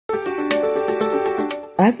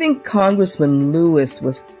I think Congressman Lewis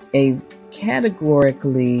was a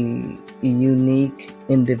categorically unique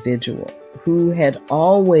individual who had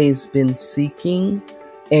always been seeking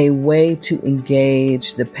a way to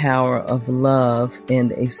engage the power of love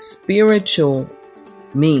and a spiritual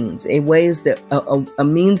means, a means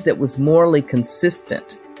that was morally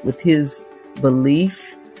consistent with his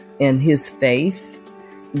belief and his faith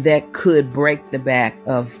that could break the back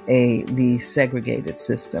of the segregated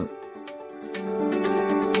system.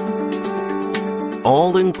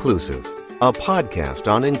 All Inclusive, a podcast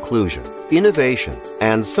on inclusion, innovation,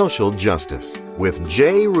 and social justice with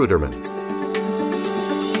Jay Ruderman.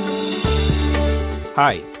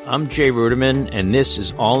 Hi, I'm Jay Ruderman, and this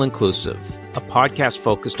is All Inclusive, a podcast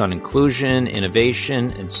focused on inclusion,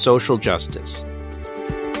 innovation, and social justice.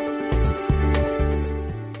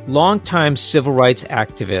 Longtime civil rights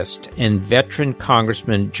activist and veteran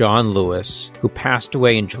Congressman John Lewis, who passed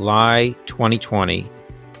away in July 2020,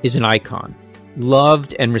 is an icon.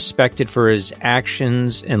 Loved and respected for his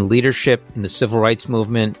actions and leadership in the civil rights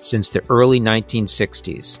movement since the early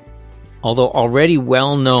 1960s. Although already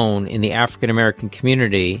well known in the African American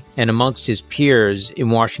community and amongst his peers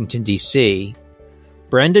in Washington, D.C.,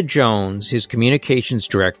 Brenda Jones, his communications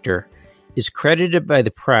director, is credited by the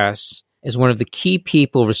press as one of the key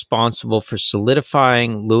people responsible for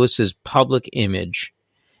solidifying Lewis's public image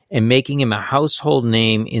and making him a household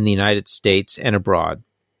name in the United States and abroad.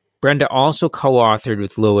 Brenda also co-authored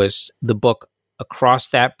with Lewis the book Across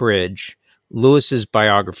That Bridge, Lewis's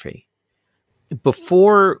biography.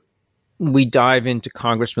 Before we dive into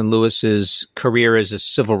Congressman Lewis's career as a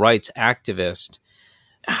civil rights activist,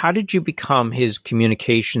 how did you become his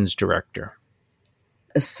communications director?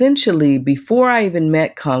 Essentially, before I even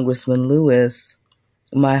met Congressman Lewis,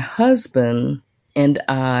 my husband and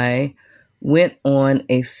I went on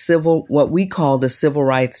what we called a civil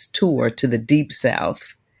rights tour to the Deep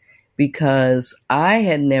South, because I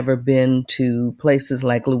had never been to places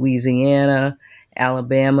like Louisiana,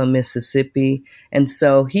 Alabama, Mississippi. And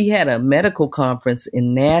so he had a medical conference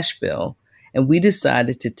in Nashville, and we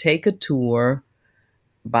decided to take a tour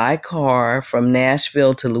by car from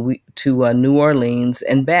Nashville to New Orleans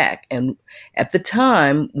and back. And at the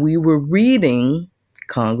time, we were reading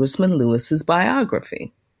Congressman Lewis's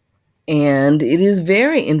biography. And it is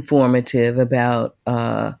very informative about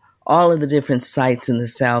all of the different sites in the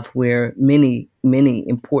South where many, many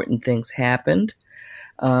important things happened.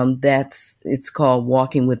 It's called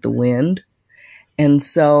Walking with the Wind. And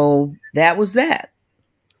so that was that.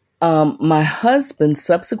 My husband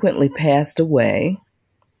subsequently passed away.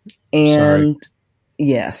 And sorry.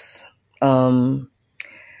 Yes.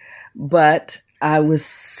 But I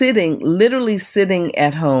was literally sitting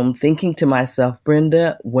at home thinking to myself,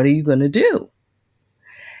 Brenda, what are you going to do?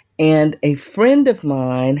 And a friend of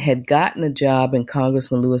mine had gotten a job in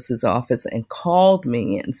Congressman Lewis's office and called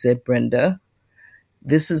me and said, Brenda,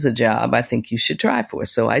 this is a job I think you should try for.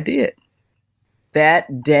 So I did.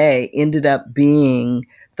 That day ended up being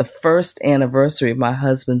the first anniversary of my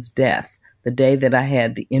husband's death, the day that I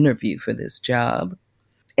had the interview for this job.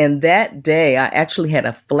 And that day, I actually had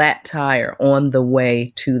a flat tire on the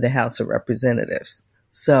way to the House of Representatives.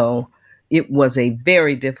 So it was a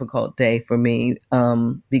very difficult day for me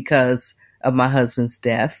because of my husband's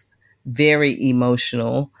death, very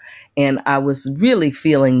emotional. And I was really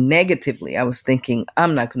feeling negatively. I was thinking,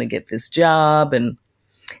 I'm not going to get this job. And,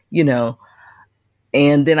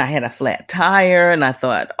 and then I had a flat tire and I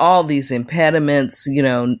thought all these impediments,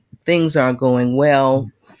 things aren't going well.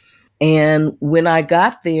 And when I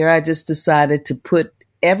got there, I just decided to put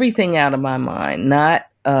everything out of my mind, not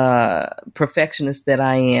perfectionist that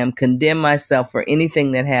I am, condemn myself for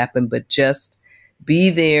anything that happened, but just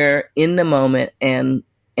be there in the moment and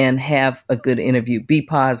have a good interview, be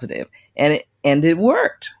positive. And it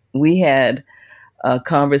worked. We had a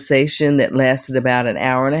conversation that lasted about an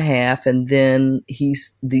hour and a half. And then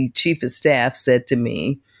the chief of staff said to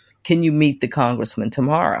me, can you meet the congressman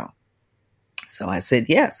tomorrow? So I said,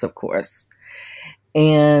 yes, of course.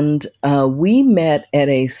 And we met at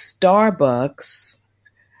a Starbucks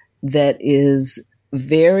that is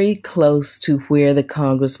very close to where the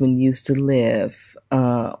congressman used to live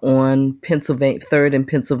on 3rd and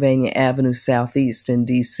Pennsylvania Avenue Southeast in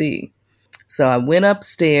D.C. So I went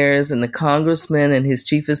upstairs and the congressman and his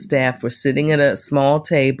chief of staff were sitting at a small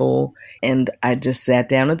table and I just sat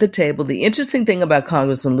down at the table. The interesting thing about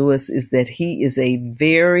Congressman Lewis is that he is a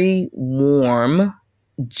very warm,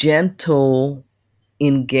 gentle,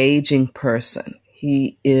 engaging person.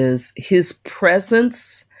 His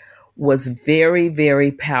presence was very,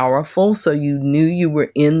 very powerful. So you knew you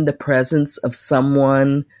were in the presence of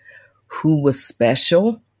someone who was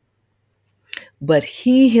special. But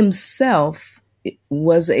he himself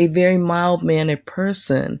was a very mild-mannered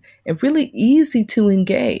person and really easy to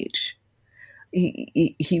engage.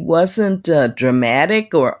 He wasn't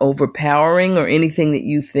dramatic or overpowering or anything that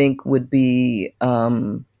you think would be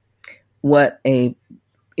what a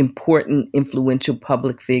important, influential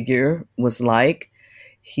public figure was like.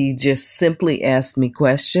 He just simply asked me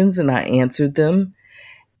questions and I answered them.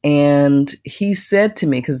 And he said to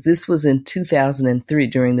me, because this was in 2003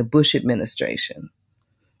 during the Bush administration,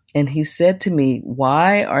 and he said to me,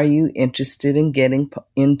 "Why are you interested in getting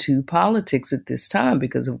into politics at this time?"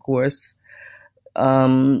 Because, of course,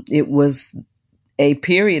 it was a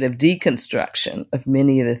period of deconstruction of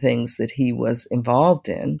many of the things that he was involved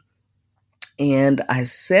in. And I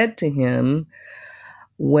said to him,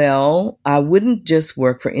 well, I wouldn't just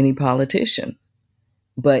work for any politician,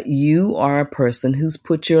 but you are a person who's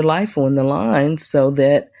put your life on the line so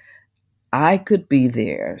that I could be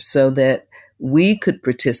there, so that we could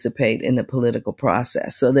participate in the political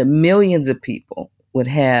process, so that millions of people would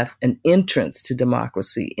have an entrance to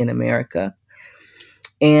democracy in America.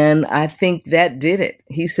 And I think that did it.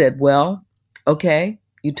 He said, well, okay,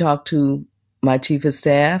 you talk to my chief of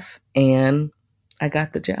staff, and I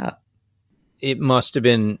got the job. It must have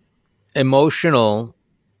been emotional,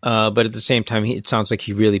 but at the same time, it sounds like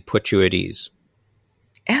he really put you at ease.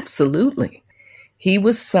 Absolutely. He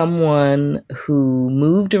was someone who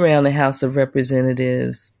moved around the House of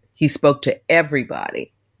Representatives. He spoke to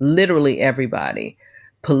everybody, literally everybody,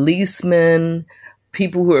 policemen,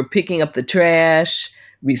 people who were picking up the trash,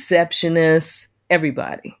 receptionists,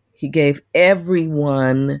 everybody. He gave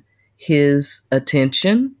everyone his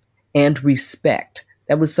attention and respect.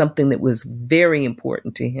 That was something that was very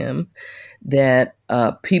important to him, that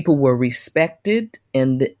people were respected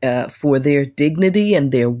and for their dignity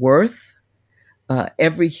and their worth,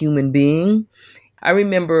 every human being. I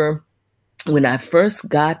remember when I first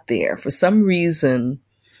got there, for some reason,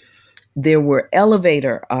 there were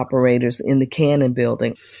elevator operators in the Cannon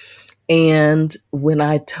building. And when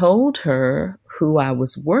I told her who I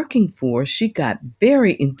was working for, she got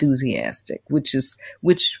very enthusiastic, which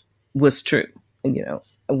was true,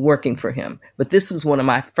 working for him. But this was one of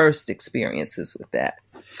my first experiences with that.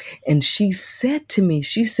 And she said to me,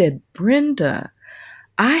 Brenda,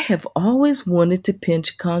 I have always wanted to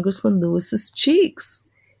pinch Congressman Lewis's cheeks.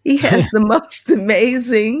 He has the most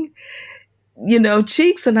amazing,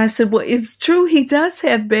 cheeks. And I said, well, it's true. He does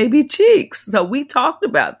have baby cheeks. So we talked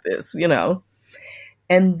about this,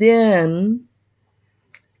 And then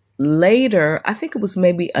later, I think it was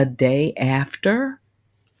maybe a day after,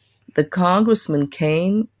 the congressman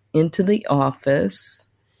came into the office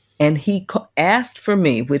and he asked for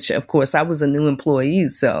me, which of course I was a new employee.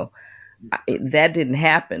 So that didn't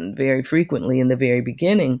happen very frequently in the very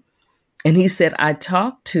beginning. And he said,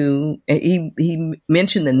 he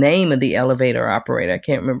mentioned the name of the elevator operator. I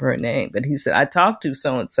can't remember her name, but he said, I talked to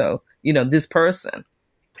so-and-so, this person.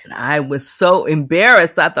 And I was so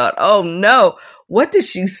embarrassed. I thought, oh no, what did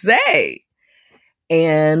she say?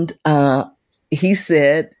 And he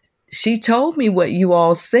said, she told me what you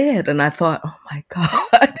all said. And I thought, oh my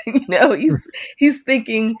God, he's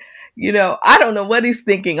thinking, I don't know what he's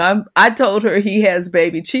thinking. I told her he has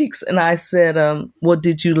baby cheeks. And I said, well,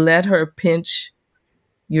 did you let her pinch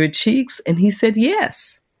your cheeks? And he said,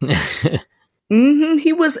 yes.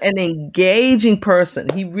 He was an engaging person.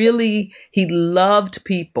 He loved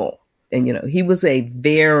people. And, he was a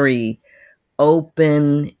very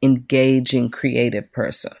open, engaging, creative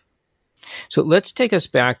person. So let's take us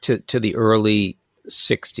back to the early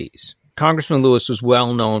 60s. Congressman Lewis was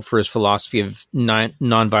well known for his philosophy of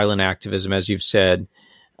nonviolent activism, as you've said,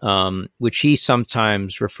 which he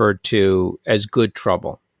sometimes referred to as good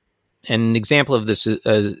trouble. And an example of this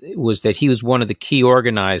was that he was one of the key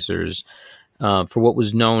organizers for what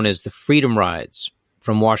was known as the Freedom Rides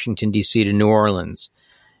from Washington, D.C. to New Orleans.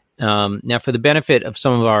 Now, for the benefit of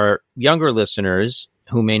some of our younger listeners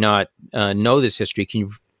who may not know this history, can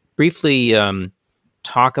you briefly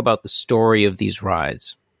talk about the story of these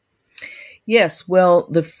rides? Yes, well,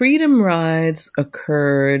 the Freedom Rides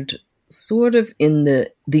occurred sort of in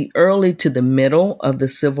the early to the middle of the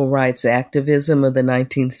civil rights activism of the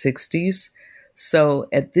 1960s. So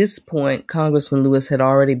at this point, Congressman Lewis had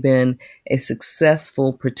already been a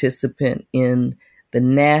successful participant in the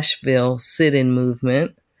Nashville sit-in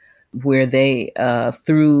movement, where they,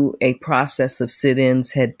 through a process of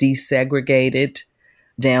sit-ins, had desegregated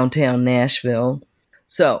downtown Nashville.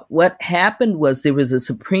 So what happened was there was a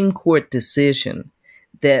Supreme Court decision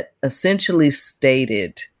that essentially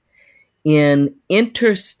stated in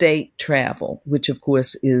interstate travel, which of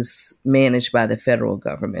course is managed by the federal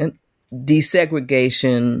government,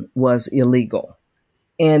 desegregation was illegal.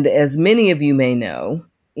 And as many of you may know,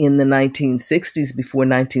 in the 1960s, before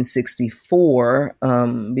 1964,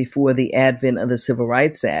 before the advent of the Civil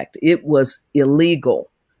Rights Act, it was illegal,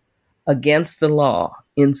 against the law,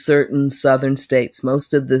 in certain southern states,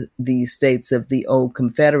 most of the states of the old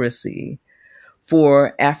Confederacy,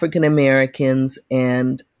 for African Americans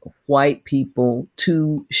and white people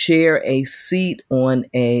to share a seat on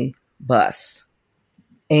a bus.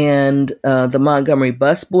 And the Montgomery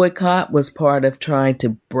bus boycott was part of trying to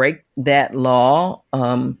break that law,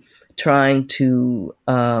 trying to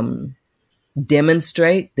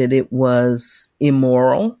demonstrate that it was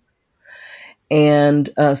immoral. And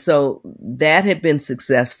so that had been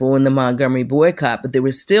successful in the Montgomery boycott, but there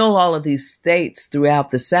were still all of these states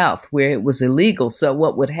throughout the South where it was illegal. So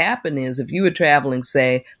what would happen is if you were traveling,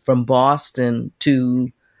 say, from Boston to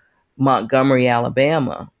Montgomery,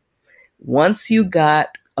 Alabama, once you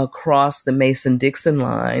got across the Mason-Dixon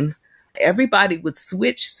line, everybody would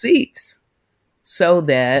switch seats so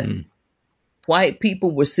that white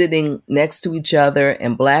people were sitting next to each other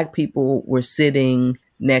and Black people were sitting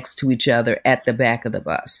next to each other at the back of the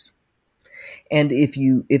bus. And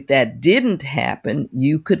if that didn't happen,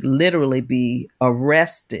 you could literally be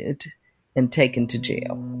arrested and taken to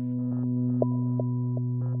jail.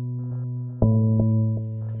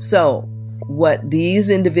 So what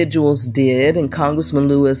these individuals did, and Congressman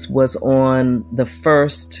Lewis was on the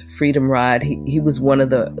first Freedom Ride. He was one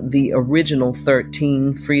of the original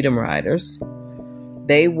 13 Freedom Riders.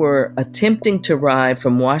 They were attempting to ride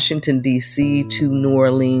from Washington, D.C. to New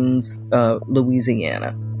Orleans,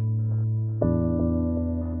 Louisiana.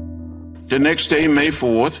 The next day, May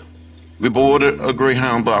 4th, we boarded a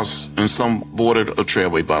Greyhound bus and some boarded a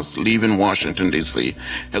Trailway bus, leaving Washington, D.C.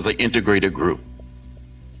 as an integrated group.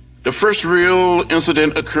 The first real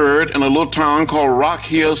incident occurred in a little town called Rock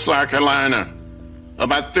Hill, South Carolina,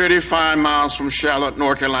 about 35 miles from Charlotte,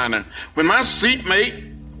 North Carolina, when my seatmate,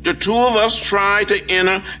 the two of us, tried to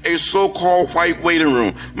enter a so-called white waiting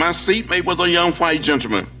room. My seatmate was a young white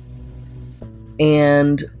gentleman.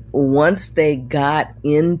 And once they got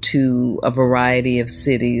into a variety of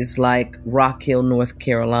cities like Rock Hill, North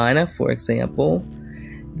Carolina, for example,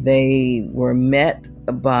 they were met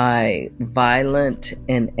by violent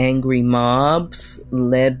and angry mobs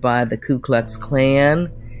led by the Ku Klux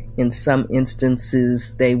Klan. In some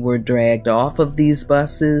instances, they were dragged off of these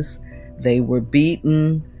buses. They were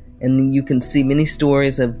beaten. And you can see many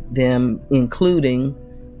stories of them, including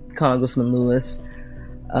Congressman Lewis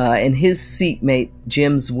and his seatmate,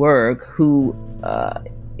 Jim Zwerg, who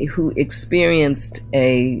experienced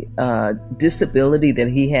a disability that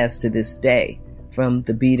he has to this day from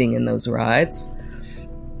the beating in those rides,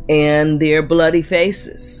 and their bloody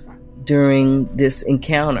faces during this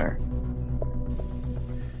encounter.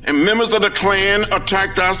 And members of the Klan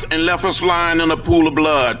attacked us and left us lying in a pool of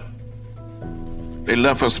blood. They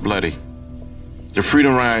left us bloody. The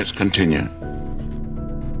Freedom Rides continue.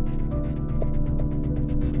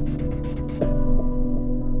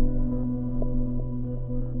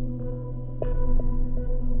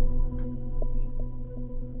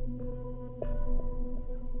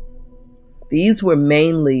 These were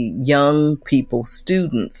mainly young people,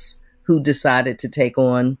 students, who decided to take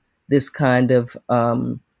on this kind of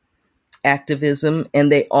activism,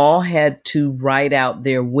 and they all had to write out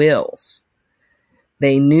their wills.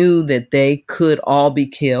 They knew that they could all be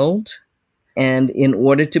killed, and in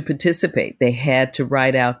order to participate, they had to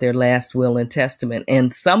write out their last will and testament.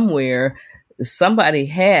 And somewhere, somebody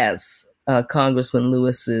has Congressman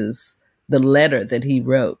Lewis's, the letter that he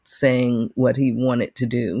wrote saying what he wanted to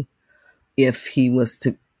do if he was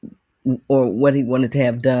to, or what he wanted to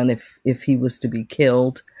have done if he was to be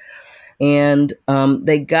killed. And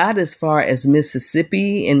they got as far as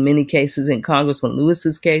Mississippi in many cases. In Congressman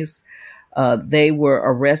Lewis's case, they were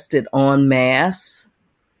arrested en masse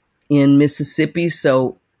in Mississippi.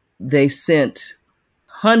 So they sent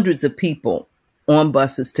hundreds of people on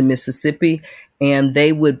buses to Mississippi, and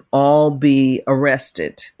they would all be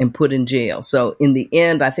arrested and put in jail. So in the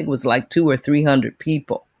end, I think it was like 200 or 300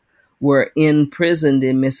 people were imprisoned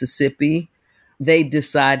in Mississippi. They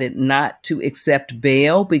decided not to accept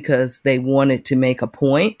bail because they wanted to make a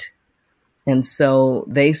point. And so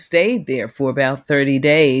they stayed there for about 30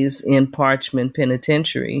 days in Parchman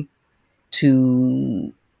Penitentiary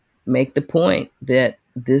to make the point that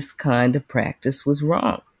this kind of practice was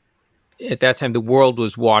wrong. At that time, the world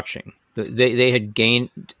was watching. They had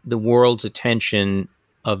gained the world's attention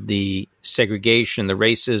of the segregation, the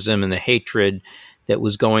racism, and the hatred that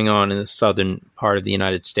was going on in the southern part of the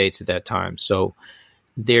United States at that time. So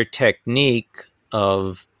their technique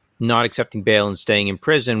of not accepting bail and staying in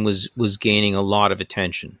prison was gaining a lot of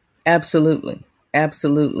attention. Absolutely.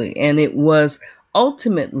 Absolutely. And it was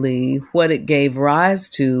ultimately what it gave rise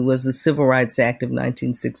to was the Civil Rights Act of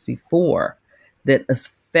 1964 that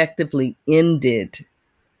effectively ended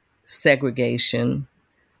segregation,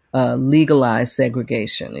 legalized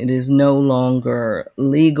segregation. It is no longer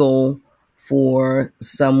legal for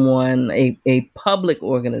someone, a public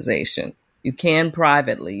organization. You can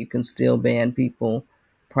privately, you can still ban people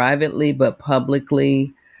privately, but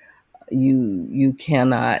publicly you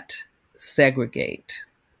cannot segregate.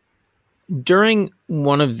 During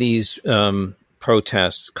one of these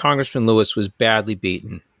protests, Congressman Lewis was badly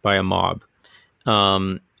beaten by a mob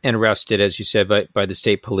and arrested, as you said, by the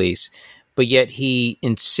state police. But yet he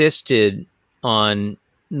insisted on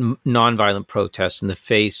nonviolent protests in the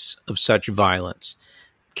face of such violence.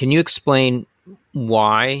 Can you explain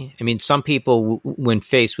why? I mean, some people, when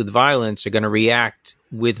faced with violence, are going to react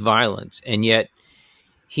with violence, and yet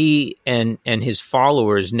he and his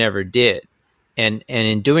followers never did. And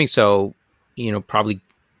in doing so, probably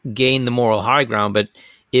gained the moral high ground, but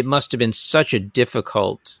it must have been such a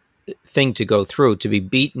difficult thing to go through, to be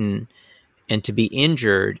beaten and to be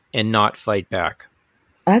injured and not fight back.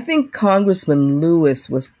 I think Congressman Lewis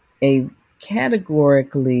was a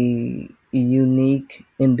categorically unique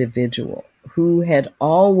individual who had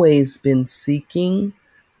always been seeking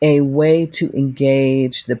a way to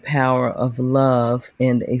engage the power of love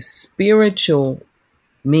and a spiritual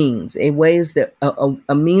means, a means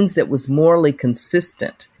that was morally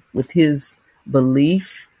consistent with his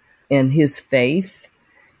belief and his faith,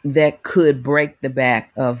 that could break the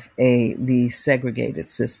back of the segregated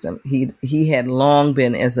system. He had long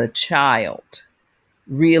been, as a child,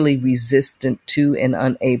 really resistant to and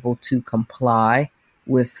unable to comply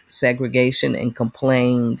with segregation, and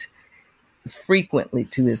complained frequently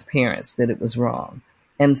to his parents that it was wrong.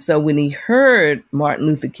 And so when he heard Martin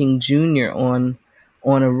Luther King Jr. on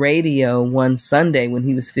a radio one Sunday when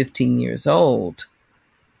he was 15 years old,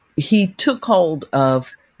 he took hold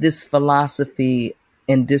of this philosophy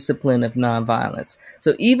and discipline of nonviolence.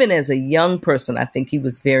 So even as a young person, I think he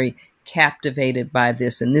was very captivated by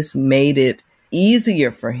this, and this made it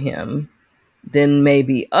easier for him than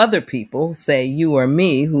maybe other people, say you or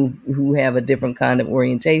me, who have a different kind of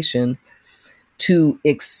orientation, to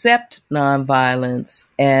accept nonviolence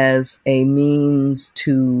as a means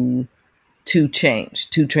to change,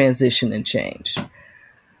 to transition and change.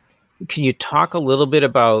 Can you talk a little bit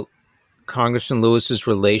about Congressman Lewis's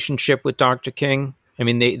relationship with Dr. King? I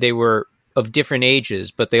mean, they were of different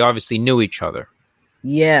ages, but they obviously knew each other.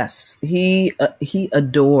 Yes, he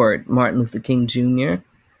adored Martin Luther King Jr.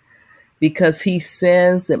 because he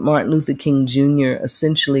says that Martin Luther King Jr.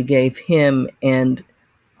 essentially gave him and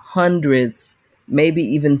hundreds, maybe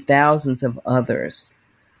even thousands of others,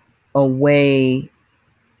 a way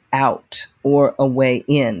out or a way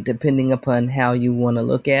in, depending upon how you want to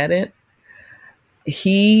look at it.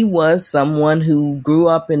 He was someone who grew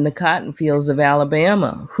up in the cotton fields of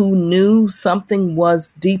Alabama, who knew something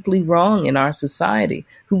was deeply wrong in our society,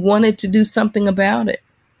 who wanted to do something about it.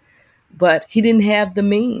 But he didn't have the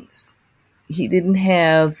means. He didn't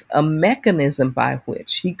have a mechanism by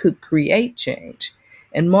which he could create change.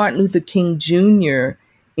 And Martin Luther King Jr.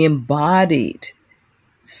 embodied,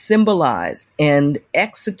 symbolized, and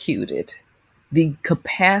executed the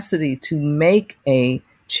capacity to make a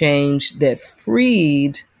change that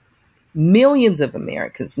freed millions of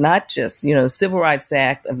Americans, not just, Civil Rights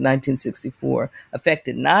Act of 1964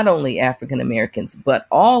 affected not only African Americans, but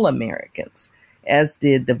all Americans, as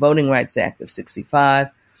did the Voting Rights Act of 65.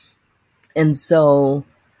 And so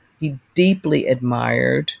he deeply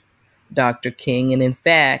admired Dr. King. And in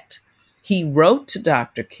fact, he wrote to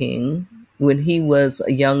Dr. King when he was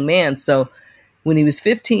a young man. So when he was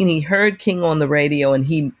 15, he heard King on the radio, and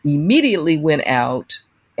he immediately went out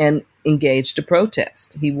and engaged a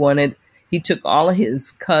protest. He took all of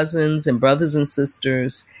his cousins and brothers and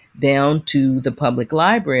sisters down to the public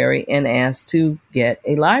library and asked to get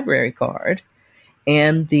a library card.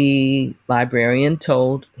 And the librarian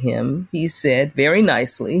told him, he said very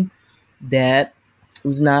nicely, that it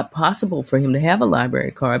was not possible for him to have a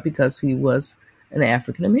library card because he was an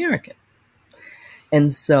African American.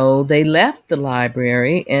 And so they left the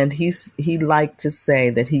library, and he liked to say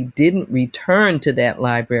that he didn't return to that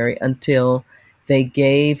library until they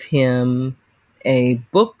gave him a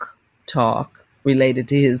book talk related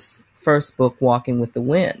to his first book, Walking with the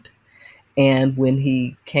Wind. And when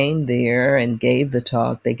he came there and gave the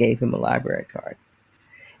talk, they gave him a library card.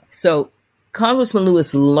 So Congressman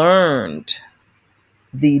Lewis learned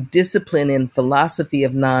the discipline and philosophy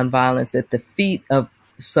of nonviolence at the feet of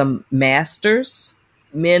some masters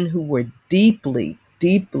men who were deeply,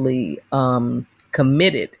 deeply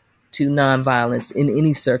committed to nonviolence in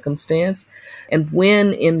any circumstance. And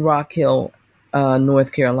when in Rock Hill,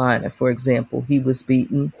 North Carolina, for example, he was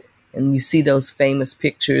beaten, and you see those famous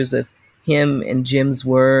pictures of him and Jim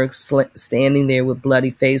Zwerg standing there with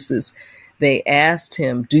bloody faces, they asked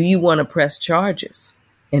him, "Do you want to press charges?"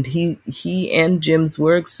 And he and Jim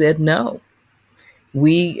Zwerg said no.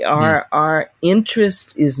 Our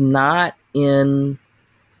interest is not in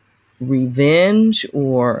revenge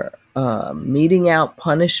or meting out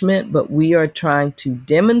punishment, but we are trying to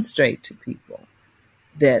demonstrate to people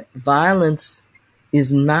that violence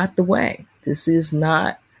is not the way. This is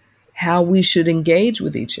not how we should engage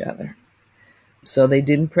with each other. So they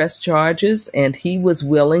didn't press charges, and he was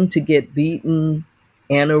willing to get beaten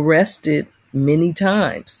and arrested many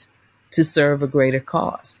times to serve a greater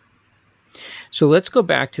cause. So let's go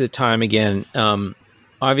back to the time again.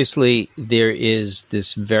 Obviously, there is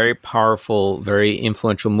this very powerful, very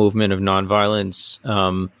influential movement of nonviolence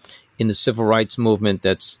in the civil rights movement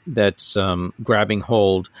that's grabbing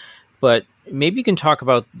hold. But maybe you can talk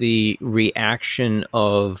about the reaction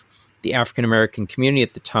of the African American community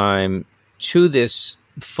at the time to this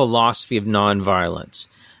philosophy of nonviolence.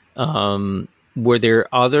 Were there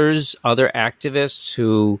other activists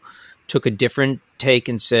who took a different take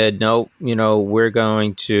and said, no, we're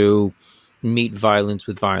going to meet violence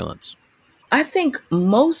with violence? I think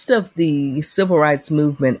most of the civil rights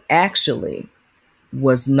movement actually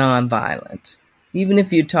was nonviolent. Even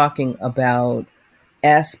if you're talking about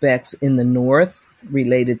aspects in the North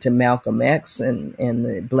related to Malcolm X and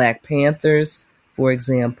the Black Panthers, for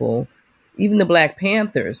example, even the Black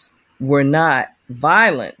Panthers were not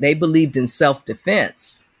violent. They believed in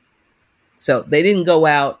self-defense. So they didn't go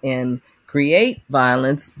out and create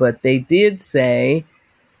violence, but they did say,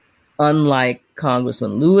 unlike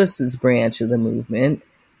Congressman Lewis's branch of the movement,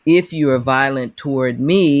 if you are violent toward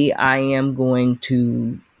me, I am going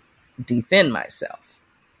to defend myself.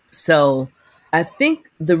 So I think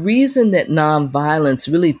the reason that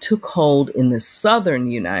nonviolence really took hold in the southern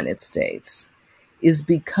United States is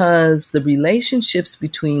because the relationships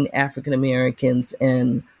between African Americans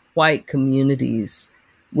and white communities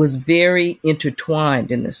was very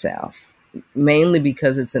intertwined in the South, mainly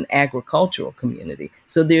because it's an agricultural community.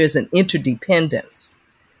 So there's an interdependence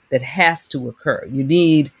that has to occur. You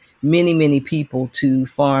need many, many people to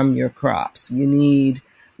farm your crops.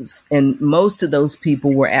 And most of those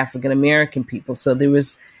people were African American people. So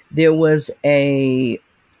there was a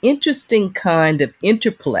interesting kind of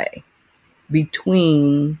interplay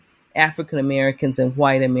between African Americans and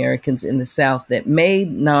white Americans in the South that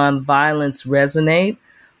made nonviolence resonate.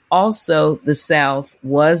 Also, the South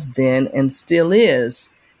was then and still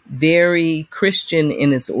is very Christian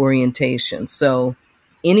in its orientation. So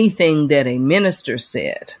anything that a minister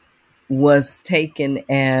said was taken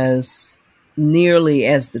as nearly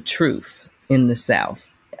as the truth in the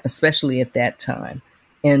South, especially at that time.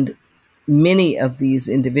 And many of these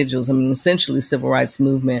individuals, essentially civil rights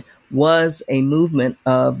movement was a movement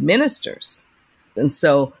of ministers. And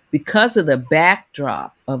so because of the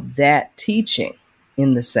backdrop of that teaching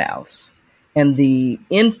in the South and the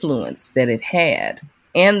influence that it had,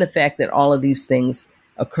 and the fact that all of these things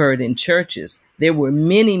occurred in churches, there were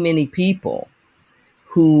many, many people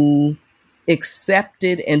who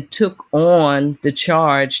accepted and took on the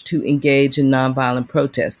charge to engage in nonviolent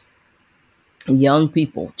protests. Young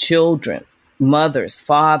people, children, mothers,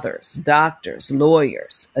 fathers, doctors,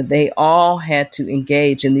 lawyers, they all had to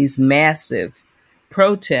engage in these massive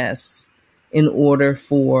protests in order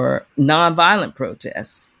for nonviolent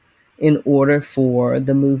protests, in order for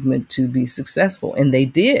the movement to be successful. And they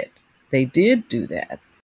did. They did do that.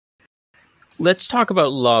 Let's talk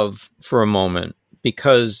about love for a moment,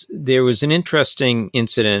 because there was an interesting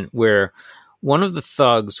incident where one of the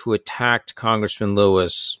thugs who attacked Congressman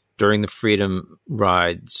Lewis during the Freedom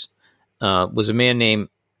Rides was a man named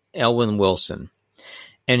Elwyn Wilson.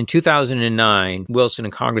 And in 2009, Wilson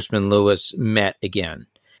and Congressman Lewis met again,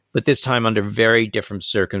 but this time under very different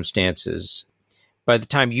circumstances. By the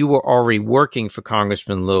time you were already working for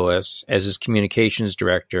Congressman Lewis as his communications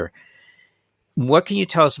director, what can you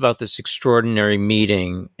tell us about this extraordinary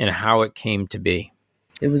meeting and how it came to be?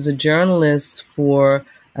 There was a journalist for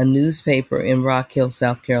a newspaper in Rock Hill,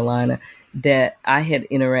 South Carolina, that I had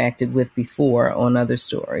interacted with before on other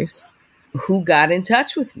stories, who got in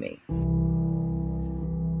touch with me.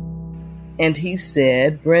 And he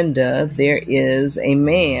said, Brenda, there is a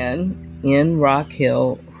man in Rock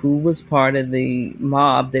Hill who was part of the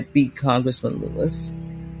mob that beat Congressman Lewis,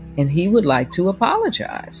 and he would like to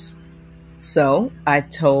apologize. So I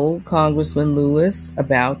told Congressman Lewis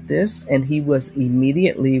about this, and he was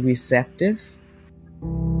immediately receptive.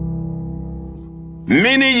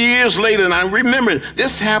 Many years later, and I remember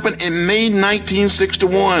this happened in May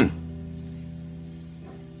 1961.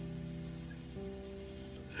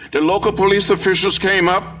 The local police officials came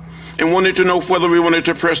up and wanted to know whether we wanted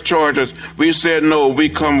to press charges. We said no, we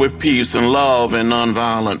come with peace and love and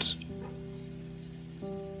nonviolence.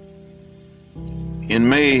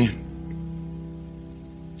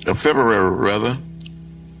 In February rather,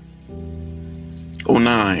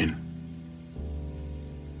 2009,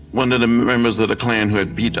 one of the members of the Klan who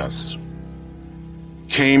had beat us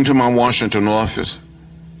came to my Washington office.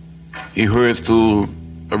 He heard through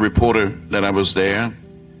a reporter that I was there,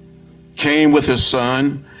 came with his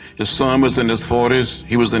son. His son was in his 40s,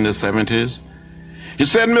 he was in his 70s. He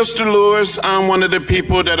said, "Mr. Lewis, I'm one of the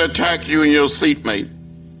people that attacked you and your seatmate.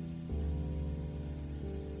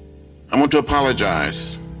 I want to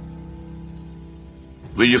apologize.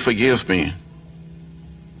 Will you forgive me?"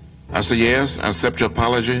 I said, "Yes, I accept your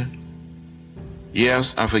apology.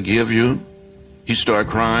 Yes, I forgive you." He started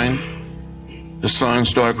crying. The son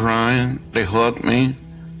started crying. They hugged me.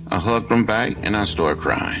 I hugged them back, and I started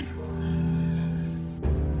crying.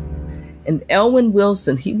 And Elwyn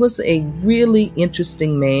Wilson, he was a really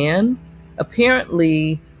interesting man.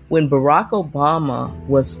 Apparently, when Barack Obama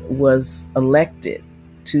was elected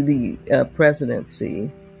to the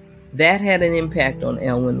presidency, that had an impact on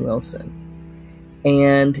Elwyn Wilson.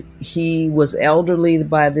 And he was elderly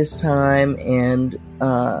by this time and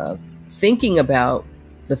thinking about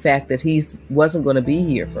the fact that he wasn't going to be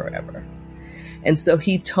here forever. And so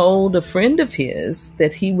he told a friend of his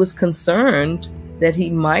that he was concerned that he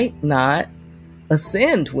might not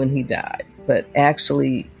ascend when he died, but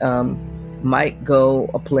actually might go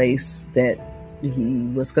a place that he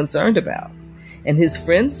was concerned about. And his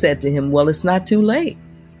friend said to him, "Well, it's not too late.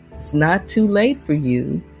 It's not too late for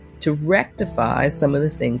you to rectify some of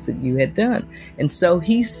the things that you had done." And so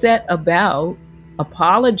he set about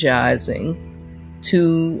apologizing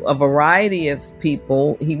to a variety of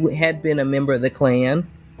people. He had been a member of the Klan,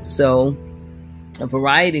 so a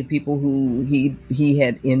variety of people who he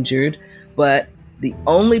had injured, but the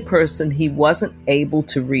only person he wasn't able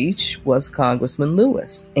to reach was Congressman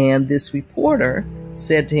Lewis. And this reporter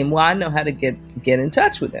said to him, "Well, I know how to get in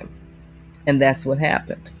touch with him." And that's what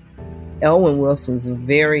happened. Elwyn Wilson was a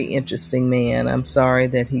very interesting man. I'm sorry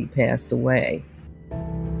that he passed away.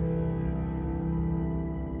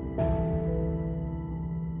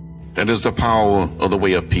 That is the power of the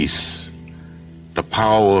way of peace, the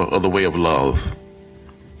power of the way of love,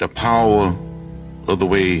 the power of the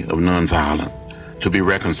way of nonviolence, to be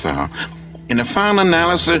reconciled. In the final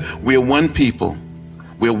analysis, we are one people.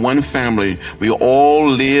 We're one family. We all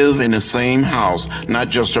live in the same house, not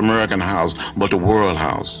just American house, but the world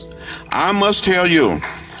house. I must tell you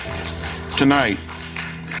tonight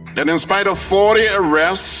that in spite of 40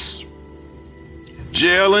 arrests,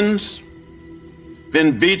 jailings,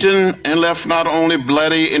 been beaten and left not only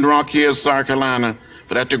bloody in Rock Hill, South Carolina,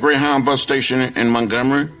 but at the Greyhound bus station in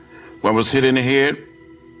Montgomery, where I was hit in the head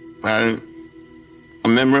by a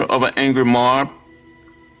member of an angry mob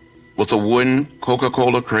with a wooden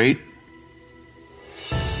Coca-Cola crate.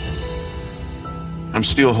 I'm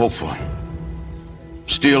still hopeful,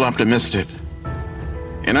 still optimistic.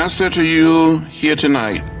 And I said to you here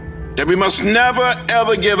tonight that we must never,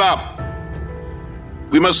 ever give up.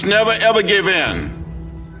 We must never, ever give in.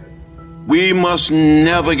 We must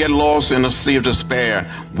never get lost in a sea of despair.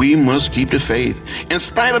 We must keep the faith. In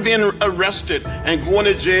spite of being arrested and going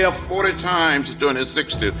to jail 40 times during the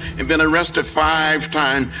 60s and been arrested 5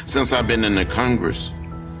 times since I've been in the Congress,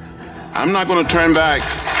 I'm not going to turn back.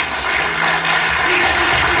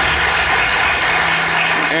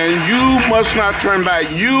 And you must not turn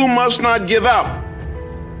back. You must not give up.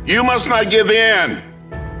 You must not give in.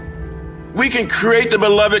 We can create the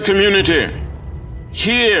beloved community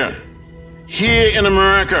here in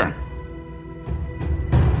America.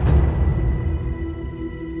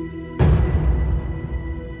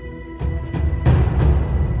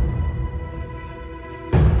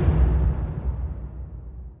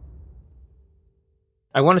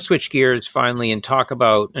 I want to switch gears finally and talk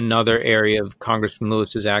about another area of Congressman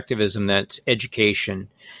Lewis's activism, that's education.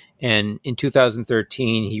 And in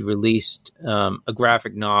 2013, he released a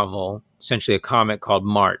graphic novel, essentially a comic called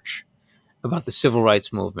March, about the civil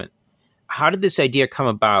rights movement. How did this idea come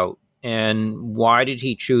about, and why did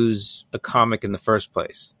he choose a comic in the first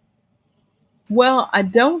place? Well, I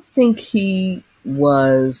don't think he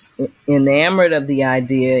was enamored of the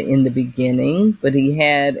idea in the beginning, but he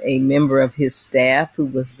had a member of his staff who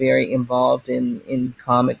was very involved in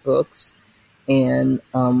comic books. and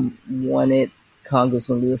wanted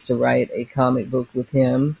Congressman Lewis to write a comic book with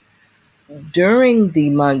him. During the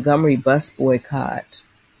Montgomery bus boycott,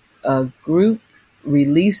 a group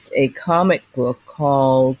released a comic book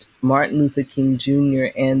called Martin Luther King Jr.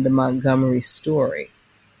 and the Montgomery Story.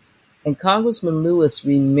 And Congressman Lewis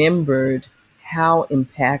remembered how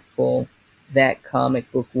impactful that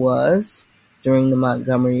comic book was during the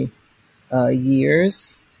Montgomery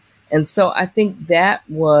years. And so I think that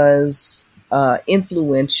was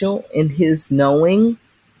influential in his knowing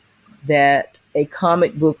that a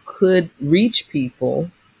comic book could reach people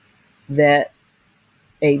that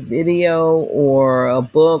a video or a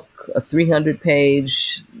book, a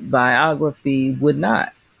 300-page biography would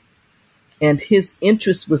not. And his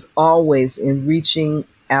interest was always in reaching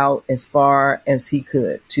out as far as he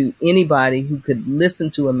could to anybody who could listen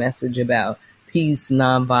to a message about peace,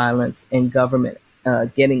 nonviolence, and government,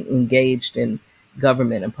 getting engaged in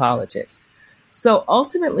government and politics. So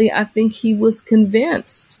ultimately, I think he was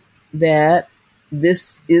convinced that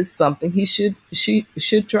this is something he should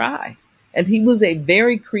try. And he was a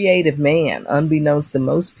very creative man, unbeknownst to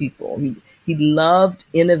most people. He loved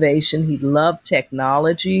innovation. He loved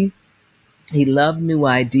technology. He loved new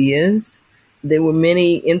ideas. There were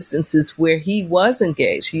many instances where he was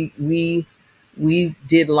engaged. We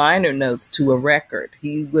did liner notes to a record.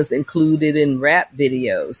 He was included in rap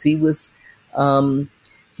videos. He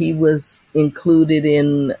was included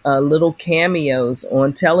in little cameos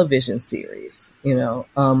on television series,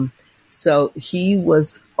 So he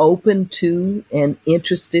was open to and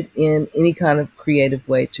interested in any kind of creative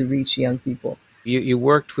way to reach young people. You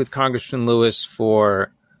worked with Congressman Lewis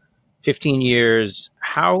for 15 years.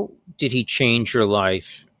 How did he change your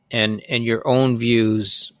life and your own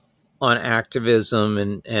views on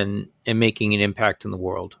activism and making an impact in the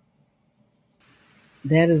world?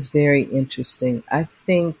 That is very interesting. I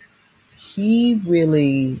think he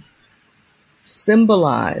really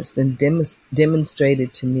symbolized and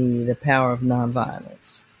demonstrated to me the power of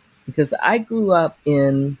nonviolence, because I grew up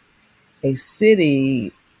in a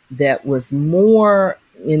city that was more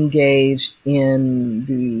engaged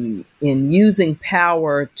in using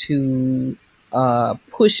power to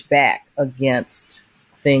push back against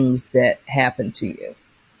things that happen to you,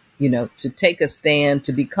 to take a stand,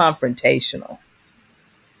 to be confrontational.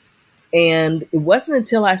 And it wasn't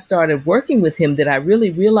until I started working with him that I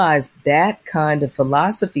really realized that kind of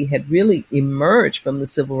philosophy had really emerged from the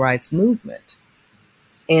civil rights movement.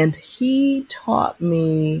 And he taught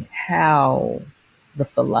me how the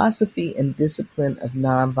philosophy and discipline of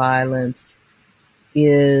nonviolence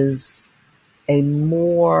is a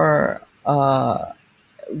more,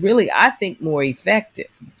 really, I think, more effective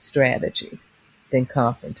strategy than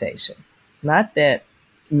confrontation. Not that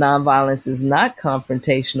nonviolence is not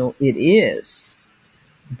confrontational, it is.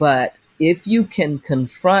 But if you can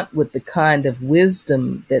confront with the kind of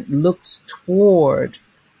wisdom that looks toward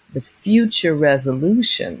the future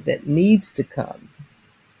resolution that needs to come,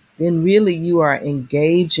 then really you are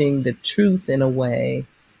engaging the truth in a way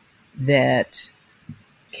that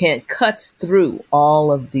cuts through all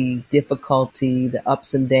of the difficulty, the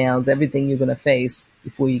ups and downs, everything you're going to face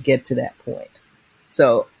before you get to that point.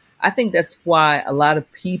 So I think that's why a lot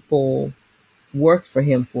of people worked for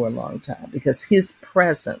him for a long time, because his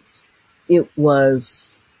presence, it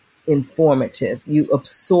was informative. You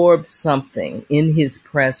absorbed something in his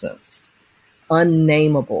presence,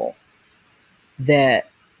 unnameable,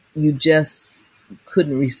 that you just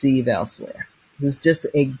couldn't receive elsewhere. He was just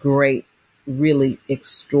a great, really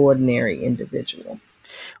extraordinary individual.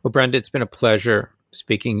 Well, Brenda, it's been a pleasure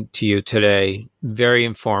speaking to you today. Very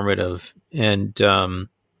informative, and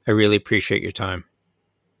I really appreciate your time.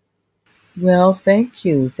 Well, thank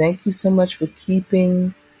you. Thank you so much for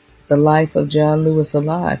keeping the life of John Lewis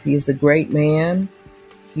alive. He is a great man.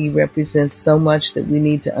 He represents so much that we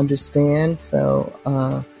need to understand. So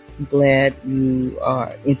I'm glad you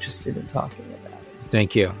are interested in talking about it.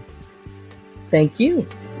 Thank you. Thank you.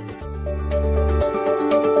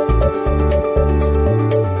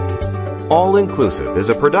 All Inclusive is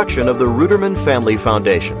a production of the Ruderman Family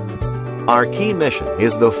Foundation. Our key mission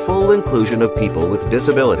is the full inclusion of people with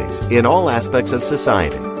disabilities in all aspects of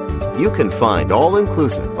society. You can find All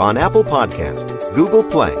Inclusive on Apple Podcast, Google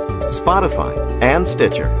Play, Spotify, and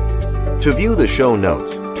Stitcher. To view the show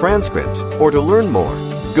notes, transcripts, or to learn more,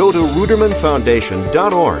 go to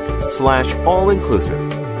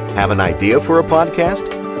rudermanfoundation.org/allinclusive. Have an idea for a podcast?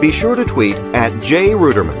 Be sure to tweet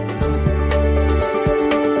 @JRuderman.